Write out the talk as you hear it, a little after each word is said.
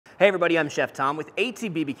Hey everybody, I'm Chef Tom with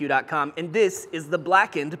allthingsbbq.com, and this is the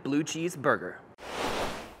Blackened Blue Cheese Burger.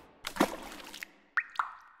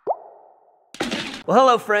 Well,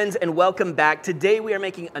 hello friends, and welcome back. Today we are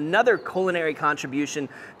making another culinary contribution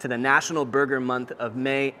to the National Burger Month of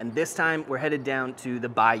May, and this time we're headed down to the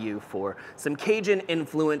Bayou for some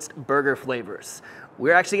Cajun-influenced burger flavors.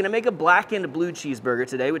 We're actually gonna make a blackened blue cheeseburger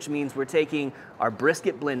today, which means we're taking our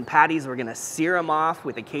brisket blend patties, we're gonna sear them off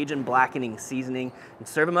with a Cajun blackening seasoning and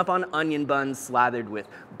serve them up on onion buns slathered with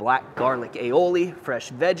black garlic aioli,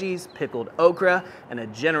 fresh veggies, pickled okra, and a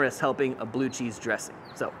generous helping of blue cheese dressing.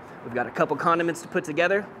 So we've got a couple condiments to put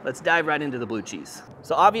together. Let's dive right into the blue cheese.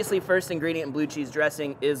 So obviously first ingredient in blue cheese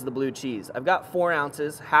dressing is the blue cheese. I've got 4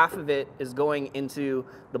 ounces, half of it is going into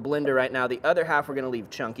the blender right now. The other half we're gonna leave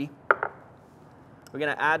chunky. We're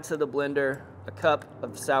gonna add to the blender a cup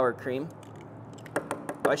of sour cream.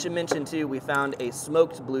 I should mention too, we found a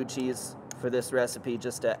smoked blue cheese for this recipe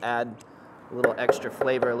just to add a little extra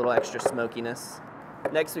flavor, a little extra smokiness.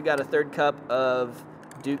 Next we've got a 1/3 cup of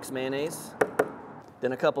Duke's mayonnaise.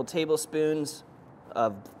 Then a couple tablespoons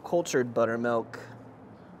of cultured buttermilk,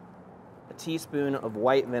 a teaspoon of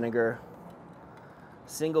white vinegar,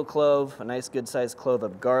 single clove, a nice good sized clove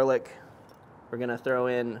of garlic. We're gonna throw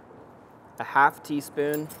in a 1/2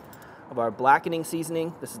 teaspoon of our blackening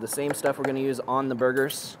seasoning. This is the same stuff we're gonna use on the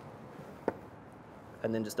burgers.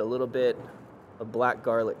 And then just a little bit of black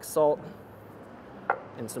garlic salt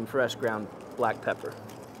and some fresh ground black pepper.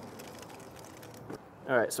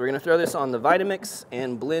 All right, so we're gonna throw this on the Vitamix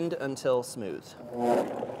and blend until smooth.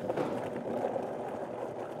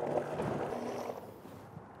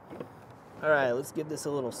 All right, let's give this a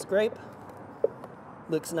little scrape.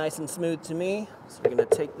 Looks nice and smooth to me. So we're gonna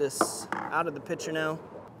take this out of the pitcher now,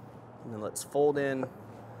 and then let's fold in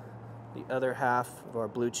the other half of our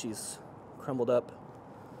blue cheese crumbled up.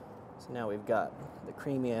 So now we've got the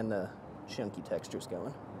creamy and the chunky textures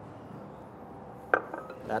going.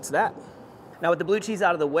 That's that. Now with the blue cheese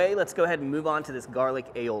out of the way, let's go ahead and move on to this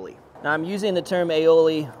garlic aioli. Now I'm using the term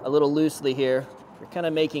aioli a little loosely here. We're kind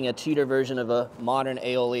of making a cheater version of a modern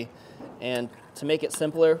aioli. And to make it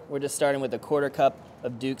simpler, we're just starting with a 1/4 cup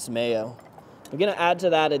of Duke's mayo. We're gonna add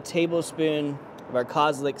to that a tablespoon of our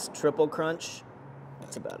Kozlik's Triple Crunch.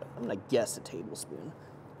 That's about it, I'm gonna guess a tablespoon,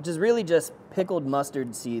 which is really just pickled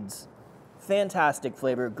mustard seeds. Fantastic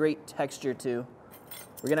flavor, great texture too.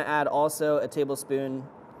 We're gonna add also a tablespoon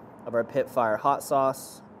of our Pit Fire hot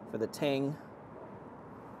sauce for the tang.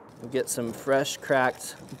 We'll get some fresh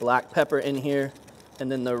cracked black pepper in here,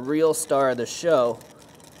 and then the real star of the show,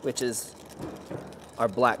 which is our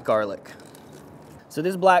black garlic. So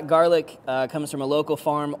this black garlic comes from a local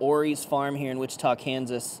farm, Ori's Farm here in Wichita,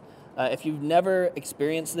 Kansas. If you've never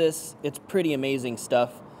experienced this, it's pretty amazing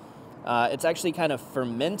stuff. It's actually kind of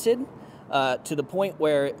fermented to the point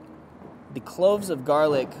where the cloves of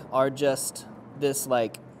garlic are just this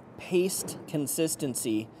like paste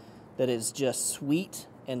consistency that is just sweet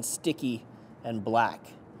and sticky and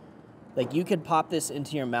black. Like you could pop this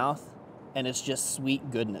into your mouth and it's just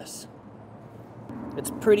sweet goodness.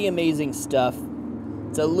 It's pretty amazing stuff.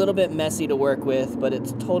 It's a little bit messy to work with, but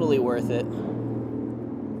it's totally worth it.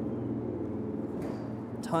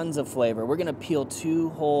 Tons of flavor. We're gonna peel 2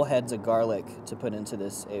 whole heads of garlic to put into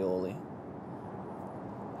this aioli.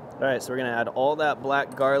 All right, so we're gonna add all that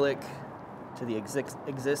black garlic to the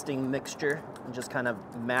existing mixture and just kind of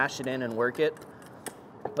mash it in and work it.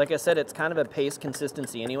 Like I said, it's kind of a paste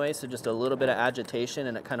consistency anyway, so just a little bit of agitation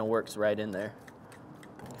and it kind of works right in there.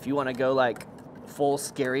 If you want to go like full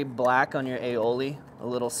scary black on your aioli, a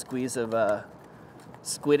little squeeze of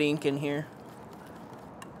squid ink in here,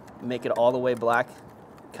 make it all the way black,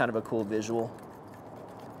 kind of a cool visual.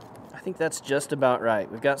 I think that's just about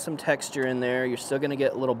right. We've got some texture in there. You're still gonna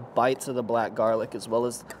get little bites of the black garlic as well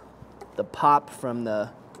as the pop from the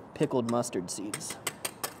pickled mustard seeds.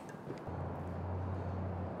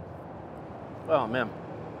 Oh man,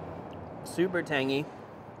 super tangy,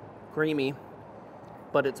 creamy,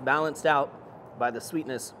 but it's balanced out by the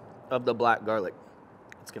sweetness of the black garlic.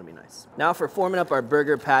 It's gonna be nice. Now for forming up our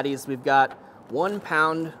burger patties, we've got 1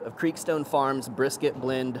 pound of Creekstone Farms brisket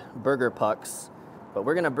blend burger pucks, but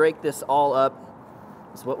we're gonna break this all up.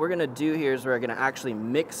 So what we're gonna do here is we're gonna actually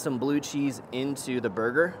mix some blue cheese into the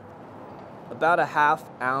burger. About a 1/2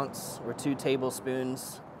 ounce or 2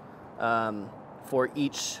 tablespoons for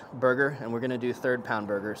each burger, and we're gonna do 1/3 pound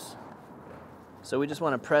burgers. So we just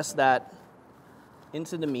wanna press that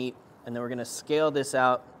into the meat, and then we're gonna scale this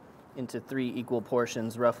out into 3 equal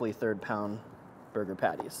portions, roughly 1/3 pound burger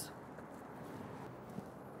patties.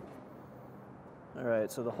 All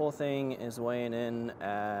right, so the whole thing is weighing in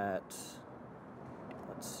at,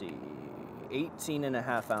 let's see,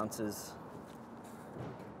 18.5 ounces.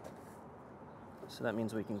 So that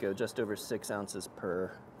means we can go just over 6 ounces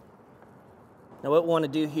per. Now what we want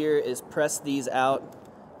to do here is press these out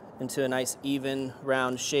into a nice even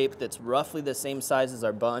round shape that's roughly the same size as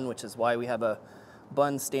our bun, which is why we have a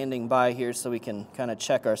bun standing by here so we can kind of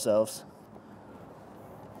check ourselves.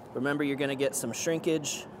 Remember, you're going to get some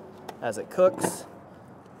shrinkage as it cooks.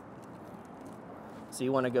 So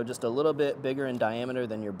you want to go just a little bit bigger in diameter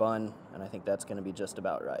than your bun, and I think that's going to be just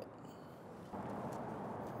about right.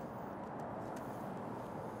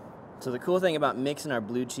 So the cool thing about mixing our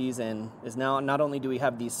blue cheese in is now not only do we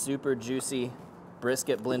have these super juicy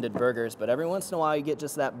brisket blended burgers, but every once in a while you get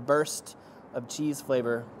just that burst of cheese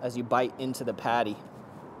flavor as you bite into the patty.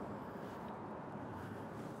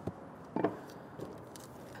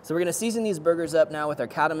 So we're gonna season these burgers up now with our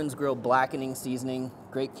Cattleman's Grill blackening seasoning,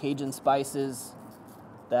 great Cajun spices,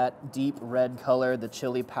 that deep red color, the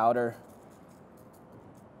chili powder.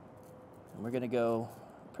 And we're gonna go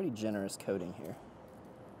pretty generous coating here.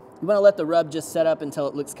 You wanna let the rub just set up until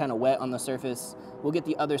it looks kind of wet on the surface. We'll get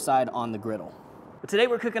the other side on the griddle. But today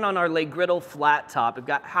we're cooking on our Le Griddle flat top. We've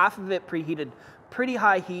got half of it preheated pretty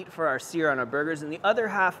high heat for our sear on our burgers, and the other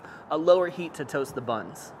half a lower heat to toast the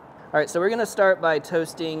buns. All right, so we're gonna start by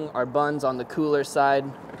toasting our buns on the cooler side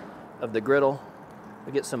of the griddle.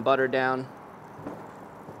 We get some butter down.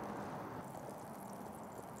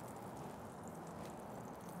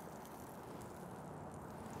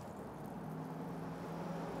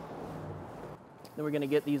 Then we're gonna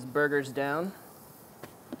get these burgers down.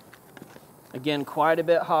 Again, quite a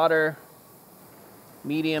bit hotter,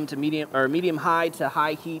 medium high to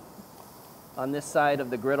high heat on this side of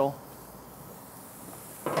the griddle.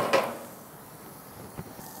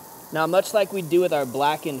 Now, much like we do with our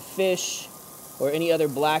blackened fish or any other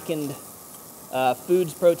blackened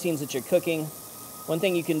foods, proteins that you're cooking, one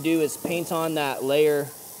thing you can do is paint on that layer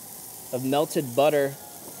of melted butter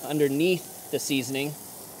underneath the seasoning,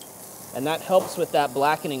 and that helps with that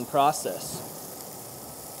blackening process.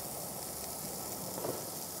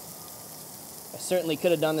 I certainly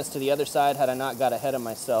could have done this to the other side had I not got ahead of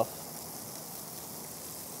myself.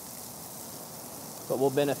 But we'll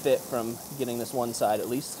benefit from getting this one side at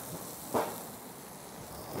least.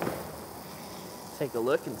 Take a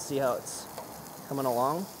look and see how it's coming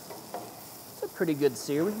along. It's a pretty good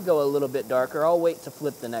sear. We can go a little bit darker. I'll wait to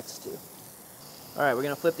flip the next two. All right, we're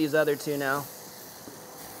gonna flip these other two now.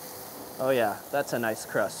 Oh yeah, that's a nice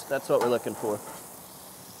crust. That's what we're looking for.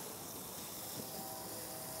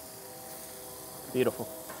 Beautiful.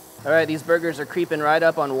 All right, these burgers are creeping right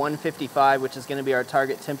up on 155, which is gonna be our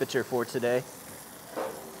target temperature for today.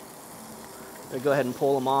 We'll go ahead and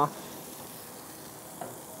pull them off.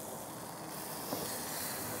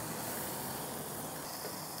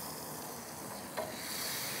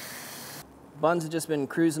 Buns have just been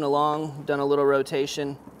cruising along, done a little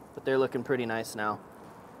rotation, but they're looking pretty nice now.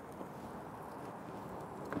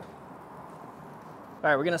 All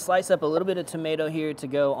right, we're gonna slice up a little bit of tomato here to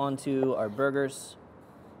go onto our burgers.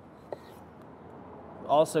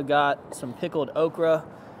 Also got some pickled okra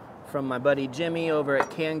from my buddy Jimmy over at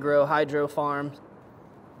Can Grow Hydro Farm.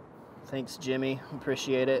 Thanks, Jimmy,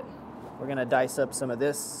 appreciate it. We're gonna dice up some of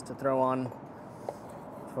this to throw on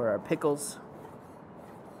for our pickles.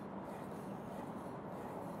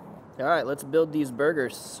 All right, let's build these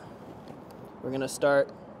burgers. We're gonna start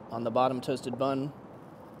on the bottom toasted bun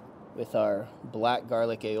with our Black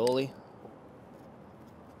Garlic Aioli.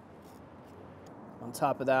 On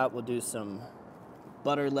top of that, we'll do some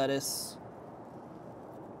butter lettuce,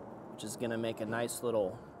 which is gonna make a nice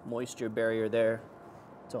little moisture barrier there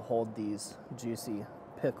to hold these juicy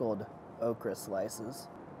pickled okra slices.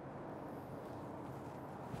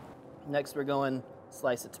 Next, we're going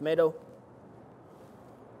slice of tomato.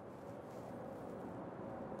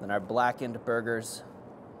 Then our blackened burgers.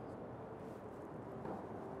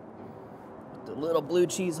 The little blue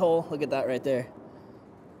cheese hole, look at that right there.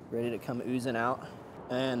 Ready to come oozing out.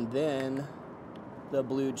 And then the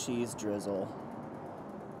blue cheese drizzle.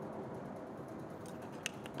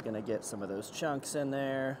 Gonna get some of those chunks in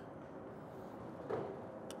there.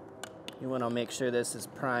 You wanna make sure this is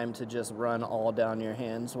primed to just run all down your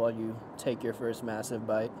hands while you take your first massive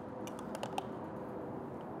bite.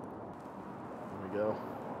 There we go.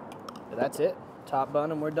 But that's it, top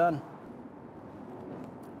bun and we're done.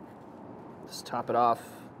 Just top it off.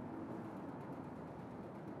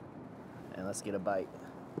 And let's get a bite.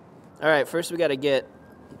 All right, first we gotta get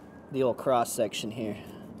the old cross section here.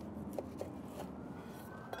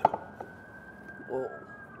 Whoa.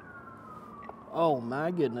 Oh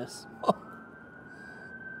my goodness.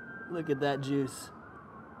 Look at that juice.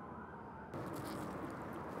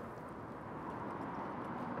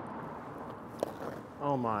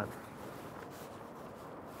 Oh my.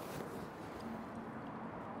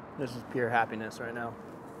 This is pure happiness right now.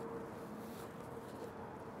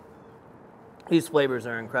 These flavors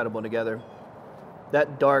are incredible together.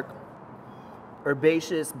 That dark,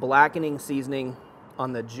 herbaceous, blackening seasoning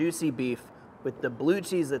on the juicy beef with the blue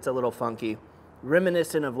cheese that's a little funky,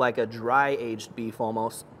 reminiscent of like a dry aged beef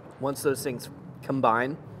almost. Once those things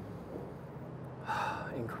combine,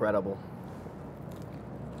 incredible.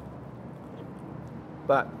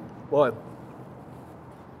 But boy,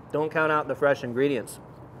 don't count out the fresh ingredients.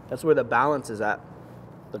 That's where the balance is at.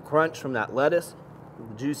 The crunch from that lettuce,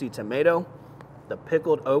 the juicy tomato, the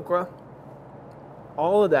pickled okra,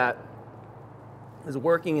 all of that is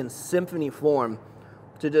working in symphony form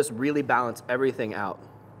to just really balance everything out.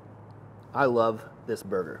 I love this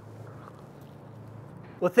burger.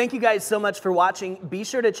 Well, thank you guys so much for watching. Be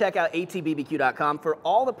sure to check out allthingsbbq.com for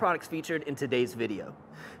all the products featured in today's video.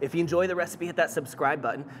 If you enjoy the recipe, hit that subscribe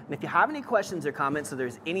button. And if you have any questions or comments, or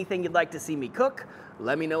there's anything you'd like to see me cook,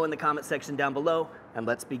 let me know in the comment section down below, and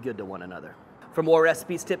let's be good to one another. For more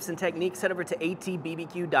recipes, tips, and techniques, head over to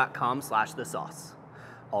allthingsbbq.com/thesauce.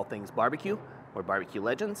 All Things Barbecue, where barbecue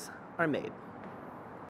legends are made.